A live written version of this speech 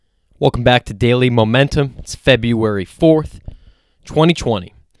Welcome back to Daily Momentum. It's February 4th,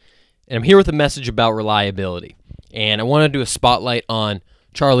 2020. And I'm here with a message about reliability. And I want to do a spotlight on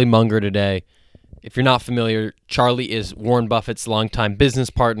Charlie Munger today. If you're not familiar, Charlie is Warren Buffett's longtime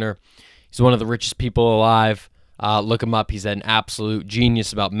business partner. He's one of the richest people alive. Look him up. He's an absolute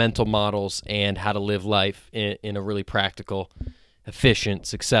genius about mental models and how to live life in a really practical, efficient,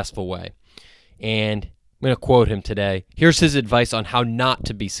 successful way. And I'm going to quote him today. Here's his advice on how not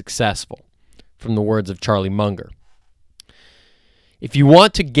to be successful from the words of Charlie Munger. If you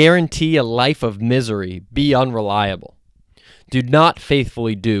want to guarantee a life of misery, be unreliable. Do not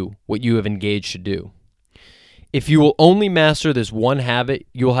faithfully do what you have engaged to do. If you will only master this one habit,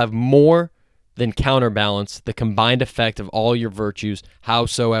 you will have more than counterbalance the combined effect of all your virtues,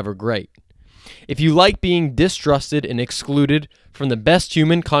 howsoever great. If you like being distrusted and excluded from the best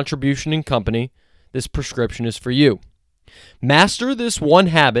human contribution in company, this prescription is for you. Master this one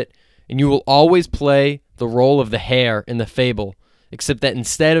habit, and you will always play the role of the hare in the fable, except that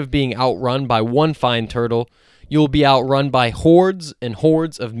instead of being outrun by one fine turtle, you will be outrun by hordes and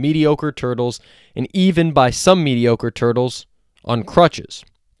hordes of mediocre turtles, and even by some mediocre turtles on crutches.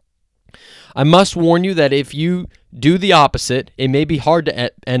 I must warn you that if you do the opposite, it may be hard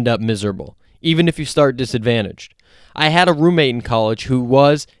to end up miserable, even if you start disadvantaged. I had a roommate in college who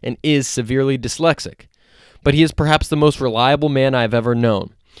was and is severely dyslexic, but he is perhaps the most reliable man I have ever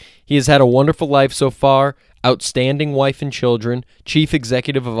known. He has had a wonderful life so far, outstanding wife and children, chief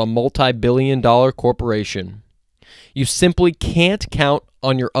executive of a multi-billion-dollar corporation. You simply can't count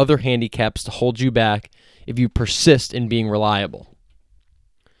on your other handicaps to hold you back if you persist in being reliable.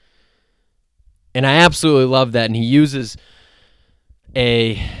 And I absolutely love that, and he uses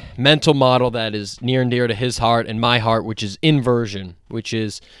a mental model that is near and dear to his heart and my heart, which is inversion, which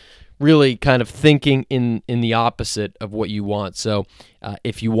is really kind of thinking in the opposite of what you want. So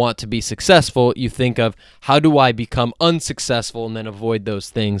if you want to be successful, you think of how do I become unsuccessful and then avoid those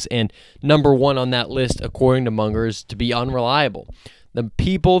things. And number one on that list, according to Munger, is to be unreliable. The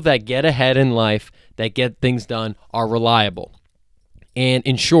people that get ahead in life, that get things done, are reliable. And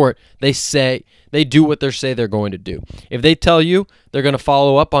in short, they do what they say they're going to do. If they tell you they're going to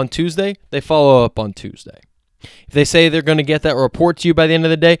follow up on Tuesday, they follow up on Tuesday. If they say they're going to get that report to you by the end of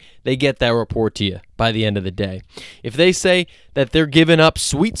the day, they get that report to you by the end of the day. If they say that they're giving up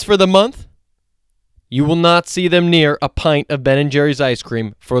sweets for the month, you will not see them near a pint of Ben & Jerry's ice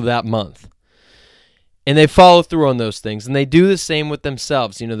cream for that month. And they follow through on those things, and they do the same with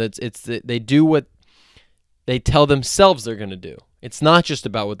themselves. They do what they tell themselves they're going to do. It's not just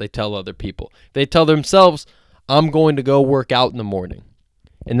about what they tell other people. They tell themselves, I'm going to go work out in the morning.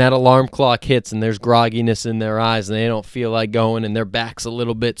 And that alarm clock hits and there's grogginess in their eyes and they don't feel like going and their back's a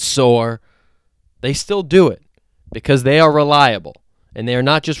little bit sore. They still do it because they are reliable. And they are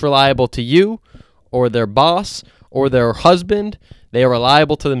not just reliable to you or their boss or their husband. They are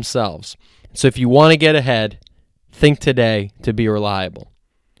reliable to themselves. So if you want to get ahead, think today to be reliable.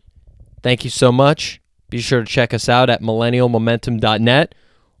 Thank you so much. Be sure to check us out at millennialmomentum.net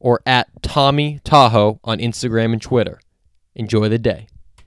or at Tommy Tahoe on Instagram and Twitter. Enjoy the day.